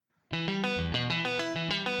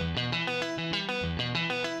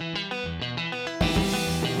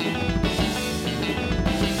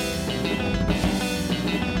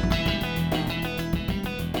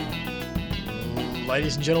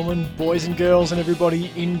Ladies and gentlemen, boys and girls, and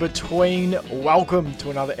everybody in between, welcome to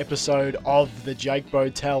another episode of the Jake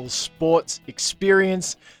Botel Sports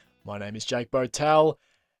Experience. My name is Jake Botel,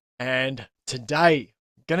 and today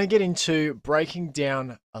I'm going to get into breaking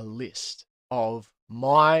down a list of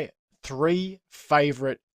my 3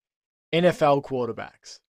 favorite NFL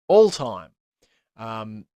quarterbacks all time.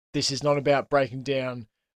 This is not about breaking down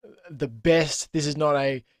the best. This is not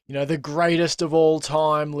a, the greatest of all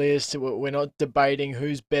time list. We're not debating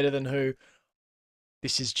who's better than who.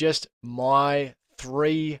 This is just my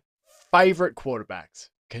 3 favorite quarterbacks.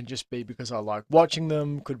 Can just be because I like watching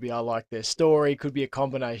them. Could be I like their story. Could be a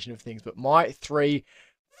combination of things. But my 3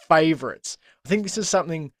 favorites. I think this is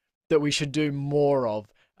something that we should do more of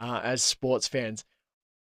as sports fans.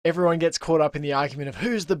 Everyone gets caught up in the argument of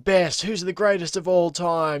who's the best, who's the greatest of all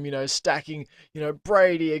time, stacking,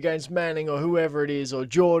 Brady against Manning or whoever it is, or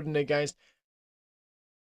Jordan against.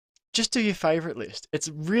 Just do your favorite list. It's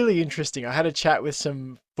really interesting. I had a chat with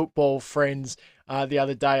some football friends the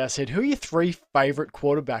other day. I said, who are your 3 favorite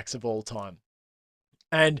quarterbacks of all time?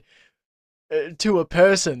 And to a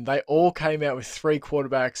person, they all came out with 3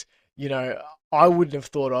 quarterbacks, I wouldn't have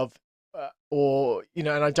thought of, and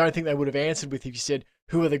I don't think they would have answered with if you said,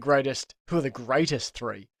 who are the greatest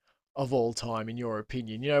 3 of all time, in your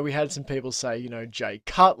opinion? We had some people say, Jay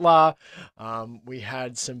Cutler. We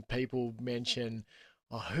had some people mention,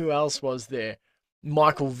 who else was there?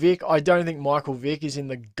 Michael Vick. I don't think Michael Vick is in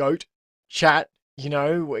the GOAT chat.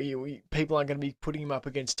 People aren't going to be putting him up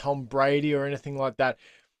against Tom Brady or anything like that.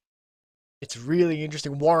 It's really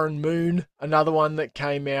interesting. Warren Moon, another one that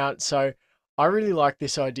came out. So I really like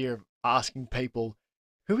this idea of asking people,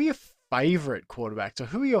 who are your favorite quarterbacks, or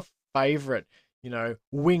who are your favorite,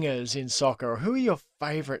 wingers in soccer, or who are your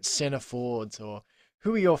favorite center forwards, or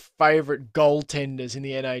who are your favorite goaltenders in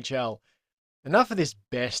the NHL? Enough of this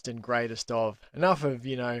best and greatest of. Enough of,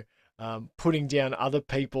 putting down other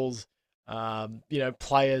people's,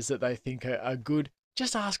 players that they think are good.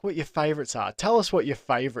 Just ask what your favorites are. Tell us what your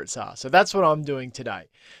favorites are. So that's what I'm doing today.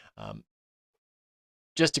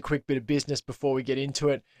 Just a quick bit of business before we get into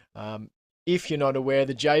it. If you're not aware,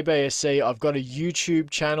 the JBSE, I've got a YouTube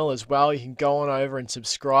channel as well. You can go on over and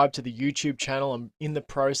subscribe to the YouTube channel. I'm in the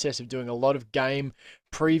process of doing a lot of game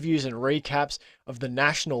previews and recaps of the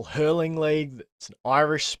National Hurling League. It's an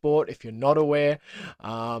Irish sport, if you're not aware.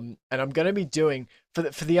 And I'm going to be doing, for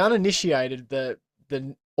the uninitiated, the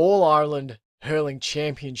All-Ireland Hurling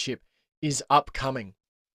Championship is upcoming.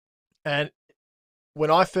 And when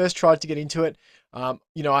I first tried to get into it, I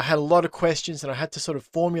had a lot of questions and I had to sort of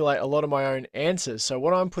formulate a lot of my own answers. So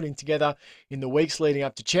what I'm putting together in the weeks leading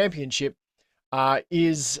up to championship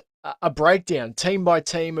is a breakdown, team by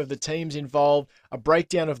team, of the teams involved, a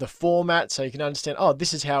breakdown of the format so you can understand,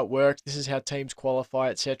 this is how it works, this is how teams qualify,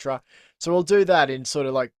 etc. So we'll do that in sort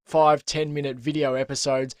of like 5-10 minute video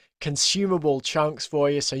episodes, consumable chunks for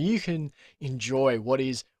you so you can enjoy what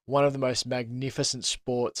is one of the most magnificent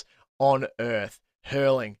sports on earth,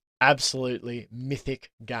 hurling. Absolutely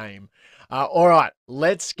mythic game. All right,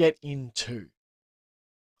 let's get into.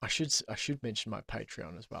 I should mention my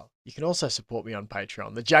Patreon as well. You can also support me on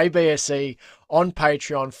Patreon. The JBSE on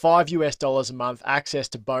Patreon, $5 a month, access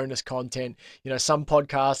to bonus content. Some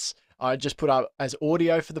podcasts I just put up as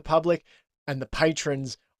audio for the public, and the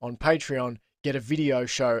patrons on Patreon get a video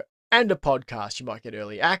show and a podcast. You might get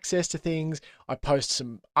early access to things. I post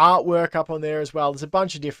some artwork up on there as well. There's a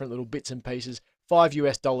bunch of different little bits and pieces.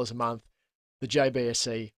 $5 a month, the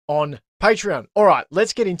JBSE on Patreon. All right,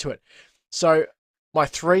 let's get into it. So my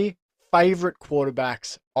 3 favorite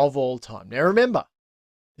quarterbacks of all time. Now remember,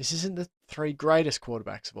 this isn't the 3 greatest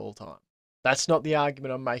quarterbacks of all time. That's not the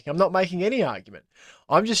argument I'm making. I'm not making any argument.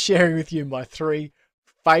 I'm just sharing with you my 3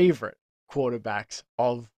 favorite quarterbacks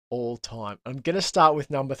of all time. I'm going to start with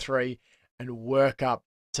number 3 and work up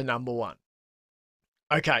to number 1.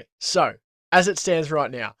 Okay, so as it stands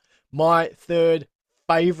right now, my 3rd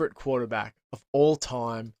favorite quarterback of all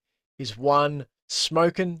time is one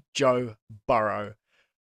Smokin' Joe Burrow,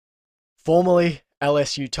 formerly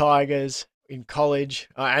LSU Tigers in college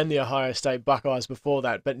and the Ohio State Buckeyes before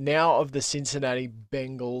that, but now of the Cincinnati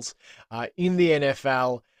Bengals in the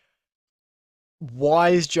NFL.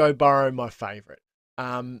 Why is Joe Burrow my favorite?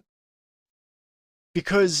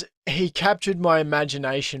 Because he captured my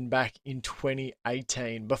imagination back in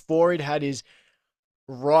 2018, before he'd had his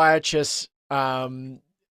riotous, Heisman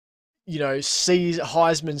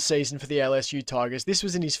season for the LSU Tigers. This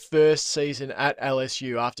was in his first season at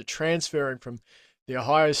LSU after transferring from the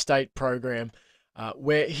Ohio State program,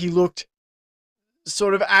 where he looked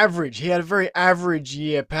sort of average. He had a very average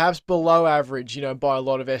year, perhaps below average, by a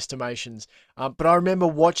lot of estimations. But I remember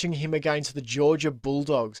watching him against the Georgia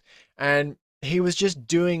Bulldogs, and he was just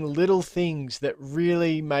doing little things that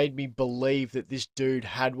really made me believe that this dude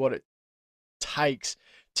had what it takes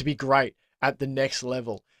to be great at the next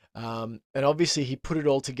level. And obviously, he put it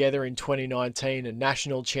all together in 2019, a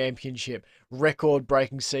national championship,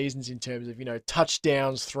 record-breaking seasons in terms of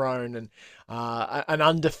touchdowns thrown, and an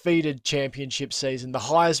undefeated championship season, the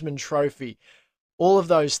Heisman Trophy, all of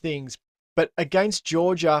those things. But against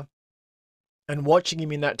Georgia, and watching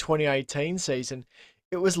him in that 2018 season,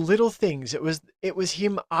 it was little things. It was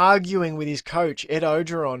him arguing with his coach Ed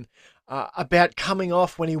Ogeron about coming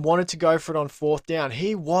off when he wanted to go for it on fourth down.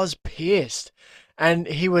 He was pissed, and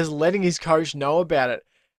he was letting his coach know about it.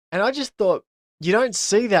 And I just thought, you don't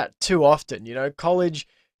see that too often. College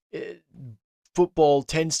eh, football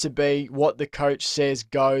tends to be what the coach says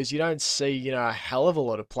goes. You don't see, a hell of a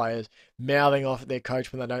lot of players mouthing off at their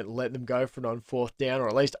coach when they don't let them go for it on fourth down, or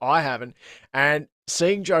at least I haven't. And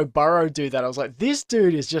seeing Joe Burrow do that, I was like, this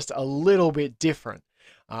dude is just a little bit different.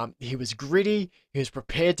 He was gritty. He was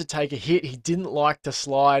prepared to take a hit. He didn't like to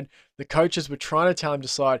slide. The coaches were trying to tell him to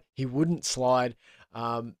slide. He wouldn't slide.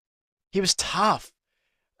 He was tough.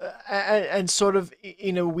 And sort of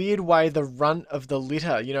in a weird way, the runt of the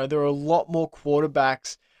litter. There are a lot more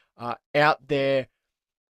quarterbacks out there,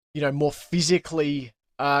 more physically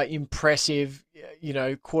impressive,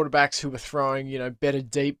 quarterbacks who were throwing, better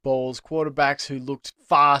deep balls, quarterbacks who looked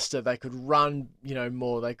faster. They could run,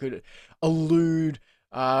 more. They could elude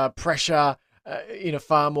pressure in a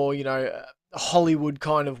far more, Hollywood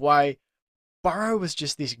kind of way. Burrow was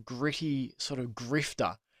just this gritty sort of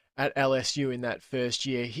grifter at LSU in that first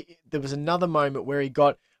year. There was another moment where he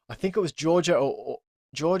got, I think it was Georgia or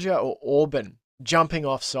Auburn, jumping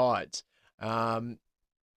off sides,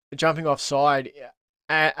 jumping offside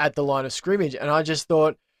at the line of scrimmage, and I just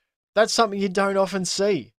thought that's something you don't often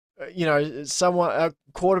see. A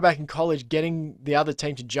quarterback in college getting the other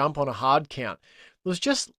team to jump on a hard count. There was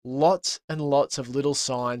just lots and lots of little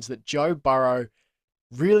signs that Joe Burrow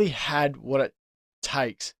really had what it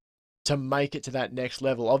takes to make it to that next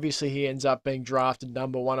level. Obviously, he ends up being drafted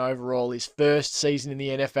number 1 overall. His first season in the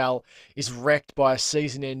NFL is wrecked by a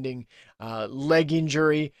season-ending leg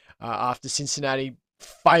injury after Cincinnati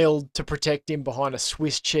failed to protect him behind a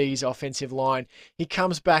Swiss cheese offensive line. He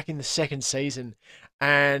comes back in the second season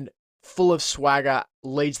and, full of swagger,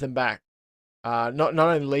 leads them back. Not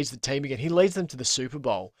only leads the team again, he leads them to the Super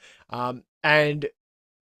Bowl. And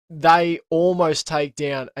they almost take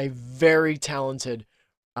down a very talented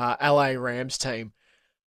LA Rams team.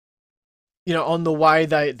 On the way,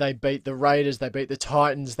 they beat the Raiders, they beat the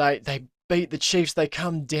Titans, they beat the Chiefs. They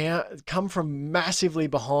come from massively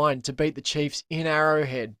behind to beat the Chiefs in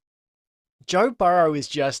Arrowhead. Joe Burrow is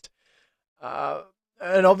just,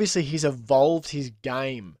 and obviously he's evolved his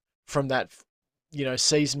game from that,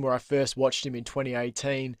 season where I first watched him in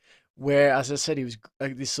 2018, where, as I said, he was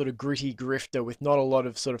this sort of gritty grifter with not a lot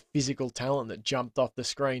of sort of physical talent that jumped off the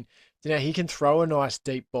screen. Now he can throw a nice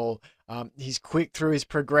deep ball. He's quick through his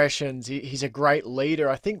progressions. He's a great leader.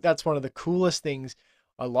 I think that's one of the coolest things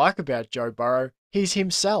I like about Joe Burrow. He's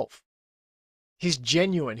himself. He's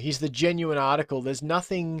genuine. He's the genuine article. There's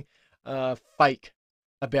nothing fake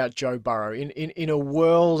about Joe Burrow. In a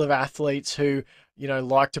world of athletes who,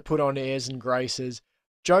 like to put on airs and graces,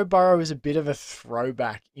 Joe Burrow is a bit of a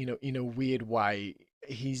throwback in a weird way.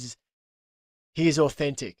 He is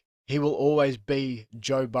authentic. He will always be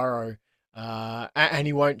Joe Burrow, and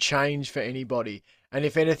he won't change for anybody. And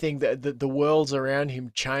if anything, the worlds around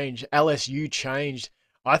him changed. LSU changed,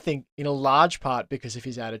 I think, in a large part because of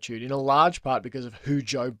his attitude, in a large part because of who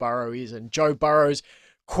Joe Burrow is, and Joe Burrow's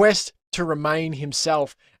quest to remain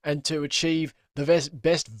himself and to achieve the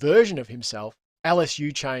best version of himself.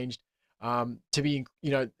 LSU changed to be,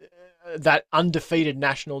 that undefeated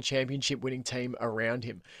national championship winning team around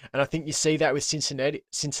him. And I think you see that with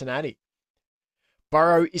Cincinnati.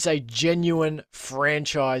 Burrow is a genuine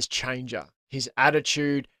franchise changer. His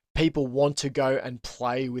attitude, people want to go and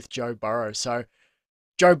play with Joe Burrow. So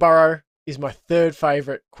Joe Burrow is my third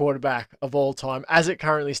favorite quarterback of all time. As it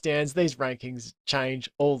currently stands, these rankings change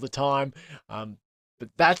all the time. But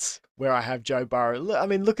that's where I have Joe Burrow. I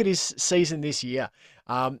mean, look at his season this year.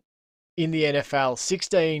 In the NFL,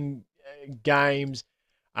 16 games.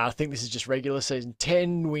 I think this is just regular season.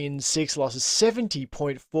 10 wins, 6 losses,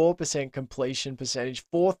 70.4% completion percentage,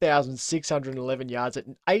 4,611 yards at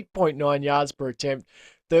 8.9 yards per attempt,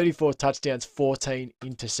 34 touchdowns, 14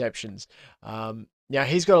 interceptions. Now,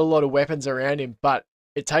 he's got a lot of weapons around him, but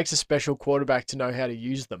it takes a special quarterback to know how to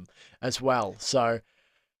use them as well. So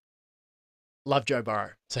Love Joe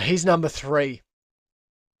Burrow. So he's number 3.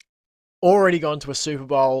 Already gone to a Super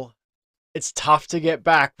Bowl. It's tough to get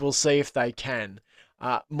back. We'll see if they can.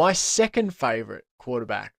 My second favorite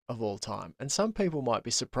quarterback of all time, and some people might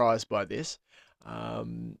be surprised by this,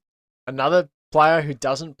 um, another player who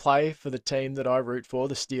doesn't play for the team that I root for,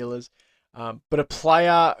 the Steelers, but a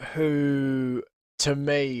player who, to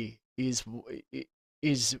me, is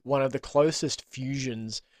one of the closest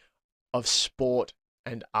fusions of sport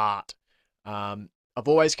and art. I've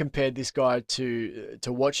always compared this guy to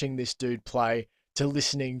watching this dude play to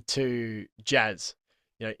listening to jazz,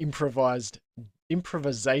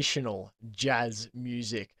 improvisational jazz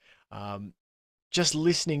music. Um, just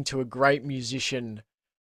listening to a great musician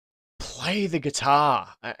play the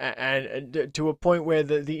guitar and to a point where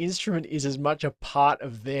the instrument is as much a part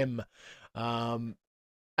of them um,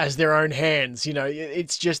 as their own hands.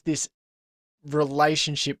 It's just this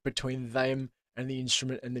relationship between them and the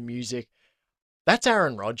instrument and the music. That's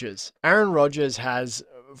Aaron Rodgers. Aaron Rodgers has,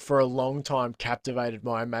 for a long time, captivated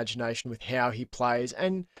my imagination with how he plays.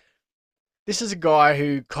 And this is a guy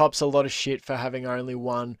who cops a lot of shit for having only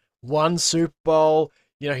won one Super Bowl.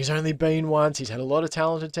 He's only been once. He's had a lot of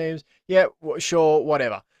talented teams. Yeah, sure,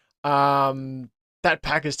 whatever. That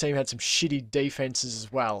Packers team had some shitty defenses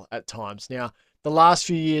as well at times. Now, the last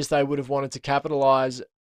few years, they would have wanted to capitalize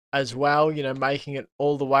as well, making it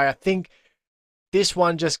all the way. I think this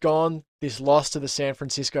one just gone, this loss to the San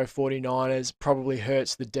Francisco 49ers probably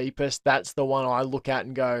hurts the deepest. That's the one I look at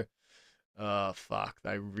and go, oh, fuck,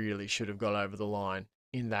 they really should have got over the line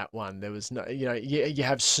in that one. There was no, you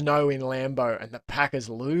have snow in Lambeau and the Packers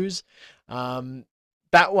lose.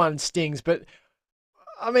 That one stings, but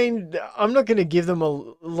I mean, I'm not going to give them a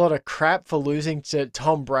lot of crap for losing to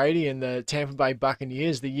Tom Brady and the Tampa Bay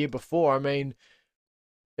Buccaneers the year before. I mean,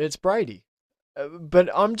 it's Brady. But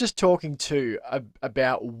I'm just talking too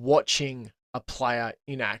about watching a player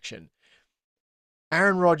in action.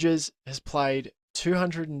 Aaron Rodgers has played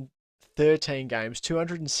 213 games,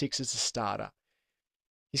 206 as a starter.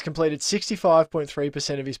 He's completed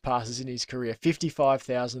 65.3% of his passes in his career,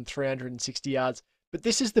 55,360 yards. But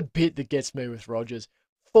this is the bit that gets me with Rodgers.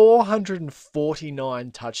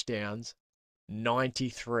 449 touchdowns,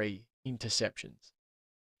 93 interceptions.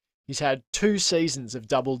 He's had 2 seasons of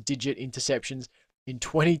double-digit interceptions in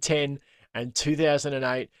 2010 and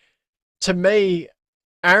 2008. To me,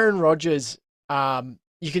 Aaron Rodgers,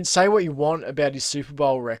 you can say what you want about his Super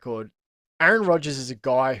Bowl record. Aaron Rodgers is a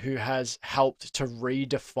guy who has helped to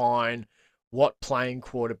redefine what playing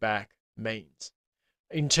quarterback means.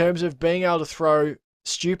 In terms of being able to throw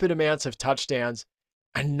stupid amounts of touchdowns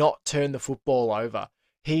and not turn the football over.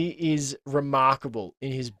 He is remarkable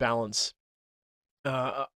in his balance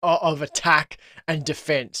of attack and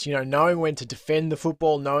defense, knowing when to defend the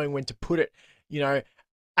football, knowing when to put it,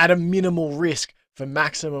 at a minimal risk for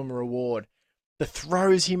maximum reward. The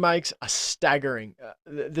throws he makes are staggering.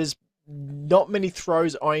 There's not many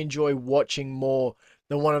throws I enjoy watching more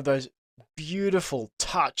than one of those beautiful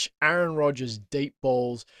touch Aaron Rodgers deep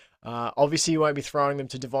balls. Obviously, you won't be throwing them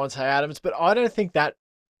to Devontae Adams, but I don't think that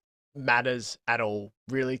matters at all,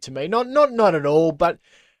 really, to me. Not at all, but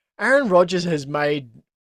Aaron Rodgers has made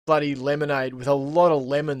bloody lemonade with a lot of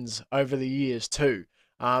lemons over the years too.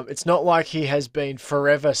 It's not like he has been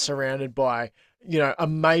forever surrounded by,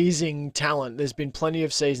 amazing talent. There's been plenty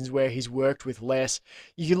of seasons where he's worked with less.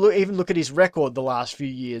 You can even look at his record the last few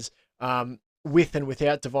years, with and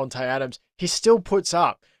without Devontae Adams. He still puts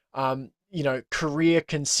up, career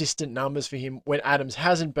consistent numbers for him when Adams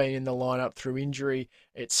hasn't been in the lineup through injury,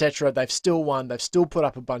 etc. They've still won. They've still put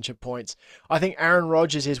up a bunch of points. I think Aaron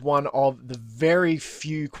Rodgers is one of the very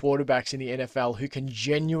few quarterbacks in the NFL who can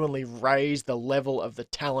genuinely raise the level of the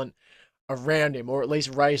talent around him, or at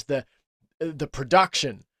least raise the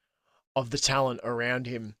production of the talent around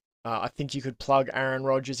him. I think you could plug Aaron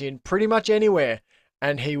Rodgers in pretty much anywhere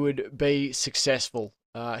and he would be successful.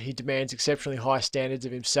 He demands exceptionally high standards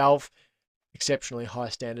of himself, exceptionally high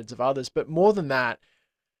standards of others. But more than that,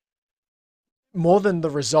 more than the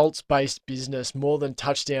results-based business, more than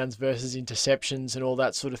touchdowns versus interceptions and all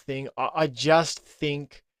that sort of thing, I just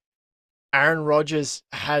think Aaron Rodgers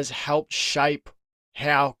has helped shape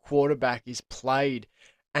how quarterback is played,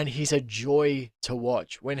 and he's a joy to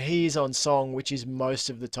watch. When he's on song, which is most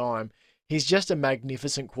of the time, he's just a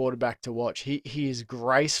magnificent quarterback to watch. He is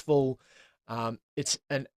graceful. It's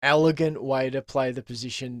an elegant way to play the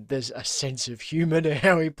position. There's a sense of humor to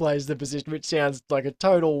how he plays the position, which sounds like a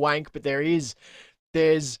total wank, but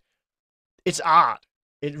it's art.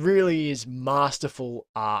 It really is masterful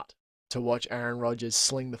art to watch Aaron Rodgers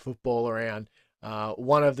sling the football around.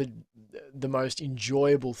 One of the most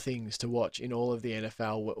enjoyable things to watch in all of the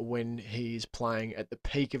NFL when he's playing at the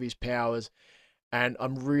peak of his powers. And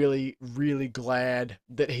I'm really, really glad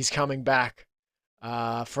that he's coming back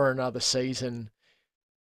for another season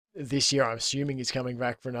this year. I'm assuming he's coming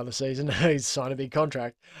back for another season. He's signed a big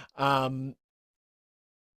contract.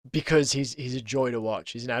 Because he's a joy to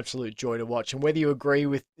watch. He's an absolute joy to watch. And whether you agree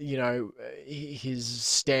with, his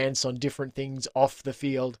stance on different things off the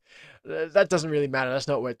field, that doesn't really matter. That's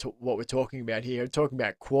not what we're talking about here. We're talking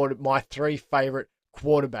about my three favorite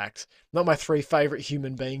quarterbacks, not my three favorite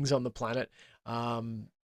human beings on the planet.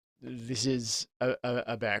 This is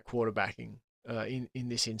about quarterbacking in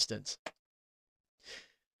this instance.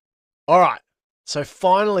 All right. So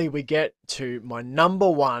finally, we get to my number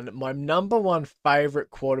one favorite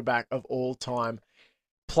quarterback of all time.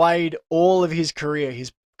 Played all of his career.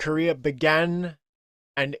 His career began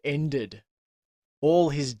and ended. All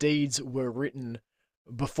his deeds were written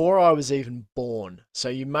before I was even born. So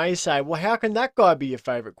you may say, well, how can that guy be your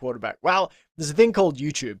favorite quarterback? Well, there's a thing called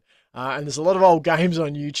YouTube, and there's a lot of old games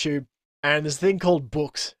on YouTube. And there's a thing called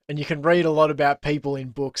books, and you can read a lot about people in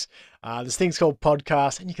books. There's things called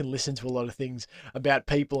podcasts, and you can listen to a lot of things about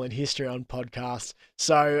people and history on podcasts.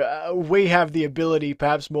 So we have the ability,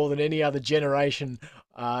 perhaps more than any other generation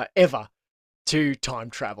ever, to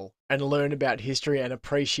time travel and learn about history and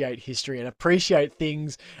appreciate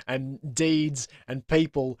things and deeds and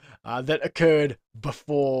people that occurred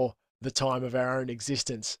before the time of our own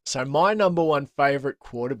existence. So my number one favorite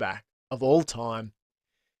quarterback of all time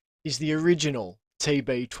is the original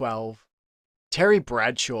TB12, Terry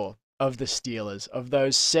Bradshaw of the Steelers, of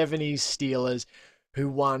those 70s Steelers who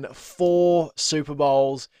won 4 Super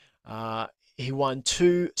Bowls. He won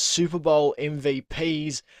 2 Super Bowl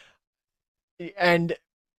MVPs. And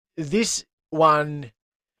this one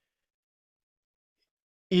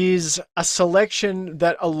is a selection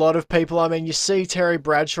that a lot of people, you see Terry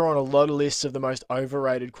Bradshaw on a lot of lists of the most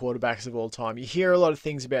overrated quarterbacks of all time. You hear a lot of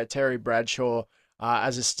things about Terry Bradshaw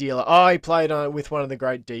as a Steeler. Oh, he played with one of the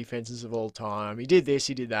great defenses of all time. He did this,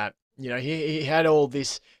 he did that. He had all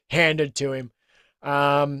this handed to him.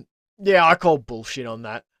 Yeah, I call bullshit on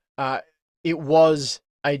that. It was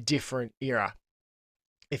a different era.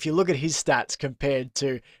 If you look at his stats compared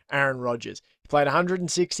to Aaron Rodgers, he played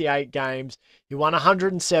 168 games. He won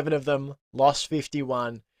 107 of them, lost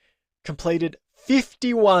 51, completed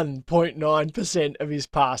 51.9% of his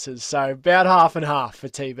passes. So about half and half for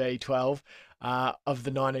TB12 of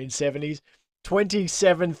the 1970s.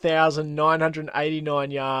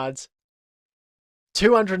 27,989 yards,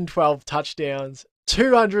 212 touchdowns,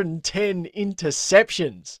 210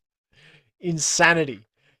 interceptions. Insanity.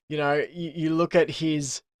 You look at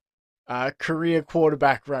his career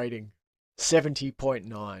quarterback rating,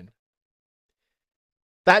 70.9.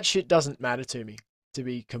 That shit doesn't matter to me, to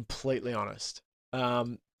be completely honest.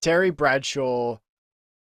 Terry Bradshaw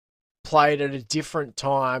played at a different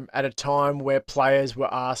time, at a time where players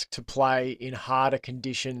were asked to play in harder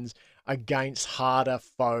conditions against harder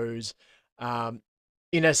foes,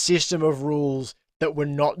 in a system of rules that were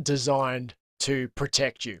not designed to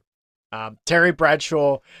protect you. Terry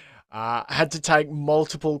Bradshaw had to take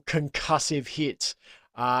multiple concussive hits.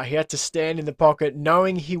 He had to stand in the pocket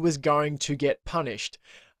knowing he was going to get punished,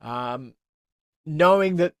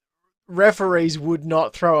 knowing that referees would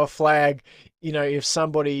not throw a flag, if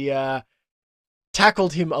somebody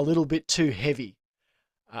tackled him a little bit too heavy.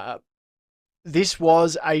 This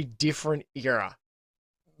was a different era.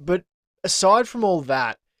 But aside from all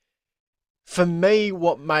that, for me,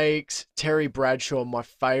 what makes Terry Bradshaw my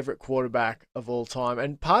favorite quarterback of all time,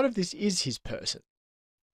 and part of this is his person.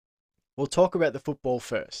 We'll talk about the football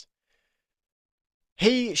first.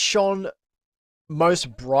 He shone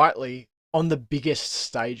most brightly on the biggest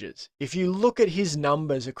stages. If you look at his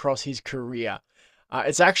numbers across his career,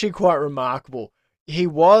 it's actually quite remarkable. He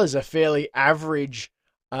was a fairly average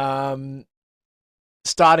starting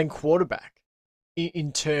quarterback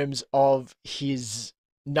in terms of his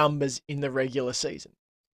numbers in the regular season.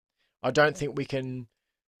 I don't think we can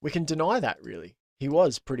deny that, really. He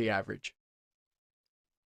was pretty average.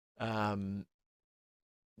 There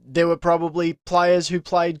were probably players who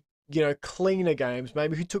played, cleaner games,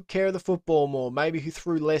 maybe who took care of the football more, maybe who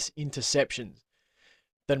threw less interceptions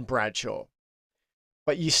than Bradshaw.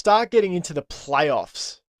 But you start getting into the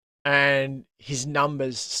playoffs and his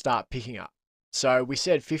numbers start picking up. So we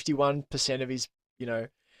said 51% of his,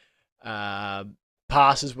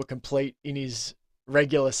 passes were complete in his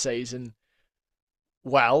regular season.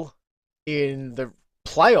 Well, in the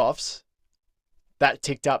playoffs, that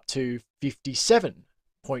ticked up to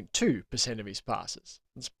 57.2% of his passes.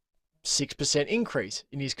 It's 6% increase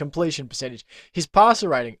in his completion percentage. His passer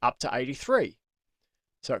rating up to 83.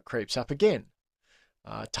 So it creeps up again.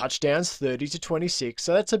 Touchdowns 30 to 26.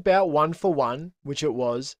 So that's about 1-for-1, which it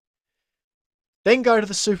was. Then go to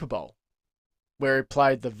the Super Bowl, where he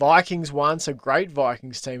played the Vikings once, a great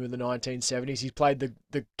Vikings team of the 1970s. He played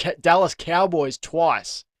the Dallas Cowboys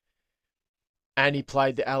twice. And he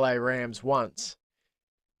played the LA Rams once.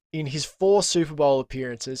 In his 4 Super Bowl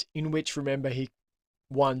appearances, in which, remember, he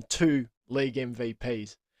won 2 league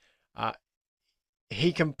MVPs,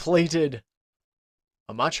 he completed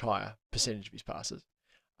a much higher percentage of his passes.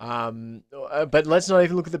 But let's not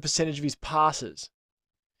even look at the percentage of his passes.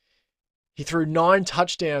 He threw 9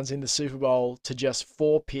 touchdowns in the Super Bowl to just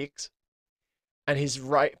 4 picks, and his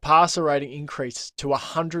passer rating increased to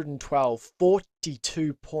 112,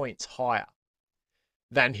 42 points higher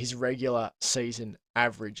than his regular season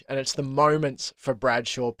average. And it's the moments for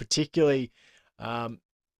Bradshaw, particularly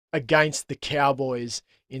against the Cowboys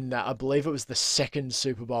in that, I believe it was the second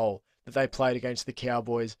Super Bowl that they played against the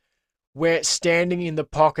Cowboys, where standing in the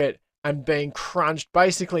pocket and being crunched,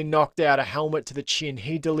 basically knocked out, a helmet to the chin,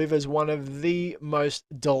 he delivers one of the most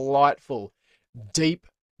delightful deep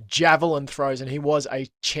javelin throws. And he was a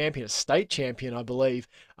champion, a state champion, I believe,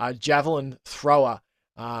 javelin thrower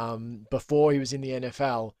before he was in the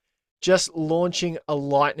NFL, just launching a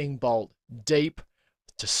lightning bolt deep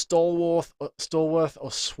to Stallworth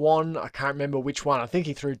or Swan. I can't remember which one. I think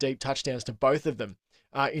he threw deep touchdowns to both of them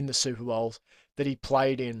in the Super Bowls that he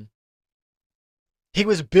played in. He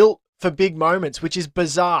was built for big moments, which is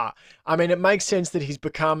bizarre. I mean, it makes sense that he's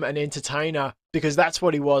become an entertainer because that's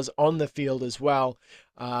what he was on the field as well.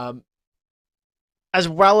 As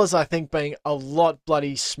well as, I think, being a lot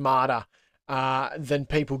bloody smarter than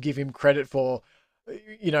people give him credit for.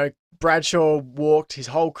 You know, Bradshaw walked his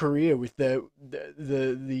whole career with the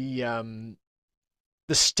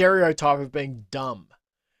stereotype of being dumb.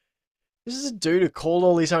 This is a dude who called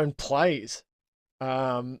all his own plays.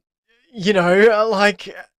 You know,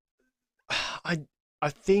 like, I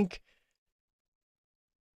think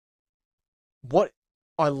what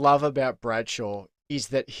I love about Bradshaw is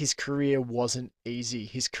that his career wasn't easy.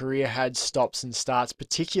 His career had stops and starts,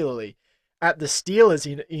 particularly at the Steelers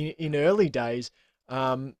in early days.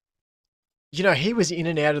 You know, he was in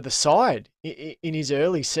and out of the side in his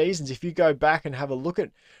early seasons. If you go back and have a look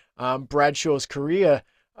at Bradshaw's career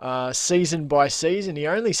season by season, he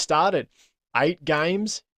only started 8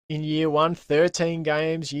 games in year 1, 13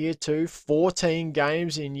 games year 2, 14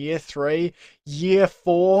 games in year 3, year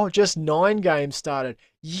 4, just 9 games started,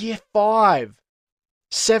 year 5,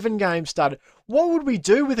 7 games started. What would we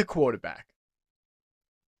do with a quarterback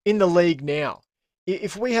in the league now?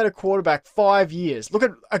 If we had a quarterback 5 years, look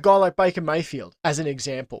at a guy like Baker Mayfield as an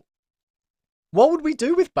example. What would we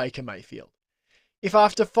do with Baker Mayfield if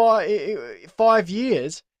after 5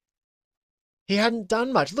 years he hadn't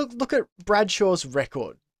done much? Look at Bradshaw's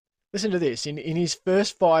record. Listen to this. In his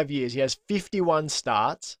first 5 years, he has 51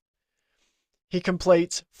 starts. He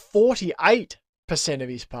completes 48% of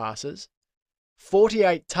his passes,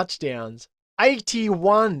 48 touchdowns,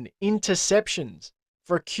 81 interceptions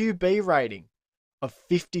for a QB rating of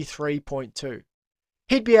 53.2.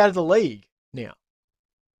 He'd be out of the league now.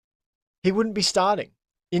 He wouldn't be starting.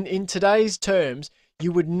 In today's terms,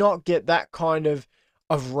 you would not get that kind of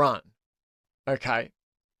run. Okay?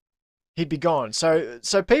 He'd be gone. So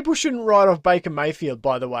people shouldn't write off Baker Mayfield,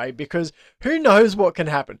 by the way, because who knows what can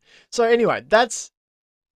happen. So anyway, that's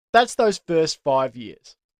those first 5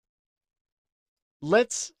 years.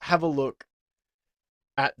 Let's have a look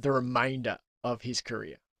at the remainder of his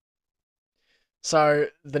career. So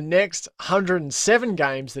the next 107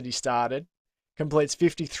 games that he started, completes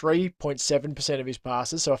 53.7% of his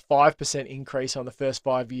passes, so a 5% increase on the first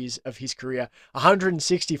 5 years of his career.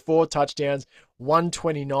 164 touchdowns,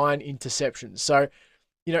 129 interceptions. So,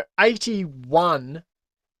 81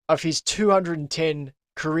 of his 210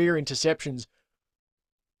 career interceptions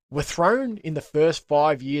were thrown in the first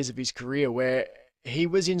 5 years of his career, where he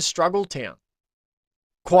was in struggle town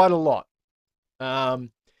quite a lot.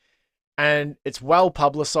 And it's well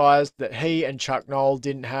publicized that he and Chuck Noll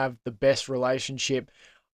didn't have the best relationship.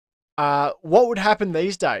 What would happen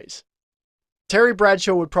these days? Terry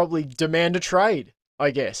Bradshaw would probably demand a trade,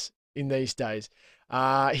 I guess, in these days.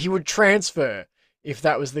 He would transfer if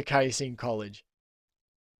that was the case in college.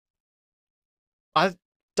 I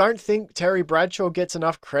don't think Terry Bradshaw gets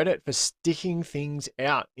enough credit for sticking things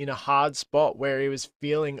out in a hard spot where he was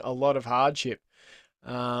feeling a lot of hardship.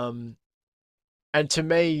 And to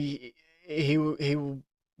me, he will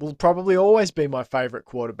probably always be my favorite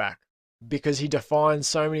quarterback because he defines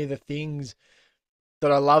so many of the things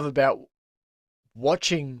that I love about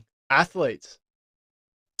watching athletes.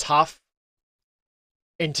 Tough,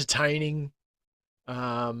 entertaining.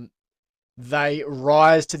 They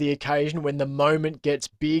rise to the occasion when the moment gets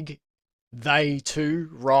big. They too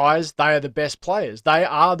rise. They are the best players. They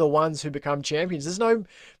are the ones who become champions. There's no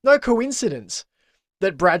coincidence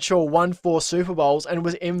that Bradshaw won 4 Super Bowls and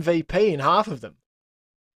was MVP in half of them.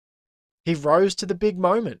 He rose to the big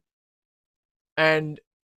moment. And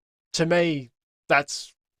to me,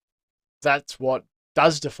 that's what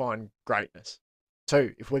does define greatness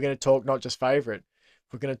too. If we're going to talk not just favorite,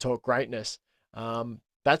 if we're going to talk greatness,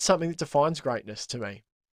 that's something that defines greatness to me.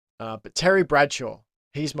 But Terry Bradshaw,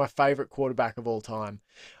 he's my favorite quarterback of all time.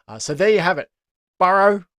 So there you have it.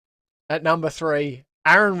 Burrow at number 3,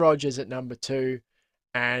 Aaron Rodgers at number 2,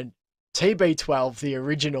 and TB12, the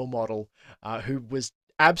original model, who was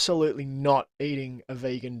absolutely not eating a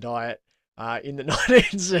vegan diet in the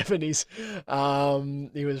 1970s.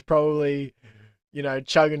 He was probably,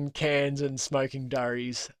 chugging cans and smoking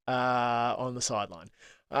durries on the sideline.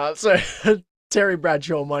 So Terry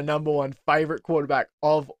Bradshaw, my number 1 favorite quarterback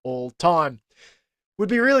of all time. Would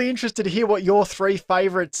be really interested to hear what your 3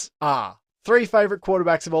 favorites are. 3 favorite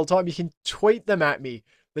quarterbacks of all time. You can tweet them at me,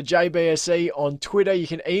 the JBSE on Twitter. You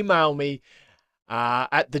can email me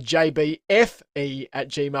at the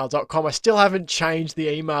jbfe@gmail.com. I still haven't changed the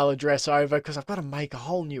email address over because I've got to make a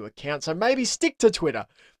whole new account. So maybe stick to Twitter.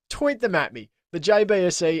 Tweet them at me, the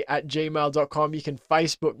jbse@gmail.com. You can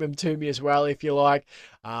Facebook them to me as well if you like.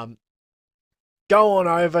 Go on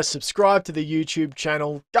over, subscribe to the YouTube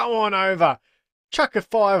channel. Go on over, chuck a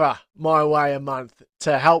 $5 my way a month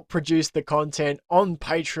to help produce the content on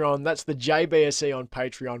Patreon. That's the JBSE on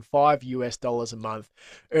Patreon, $5 a month,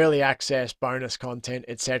 early access, bonus content,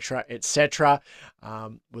 etc., etc.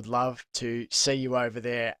 Would love to see you over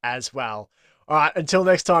there as well. All right, until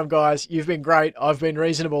next time, guys, you've been great. I've been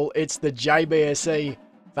reasonable. It's the JBSE.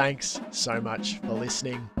 Thanks so much for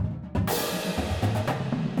listening.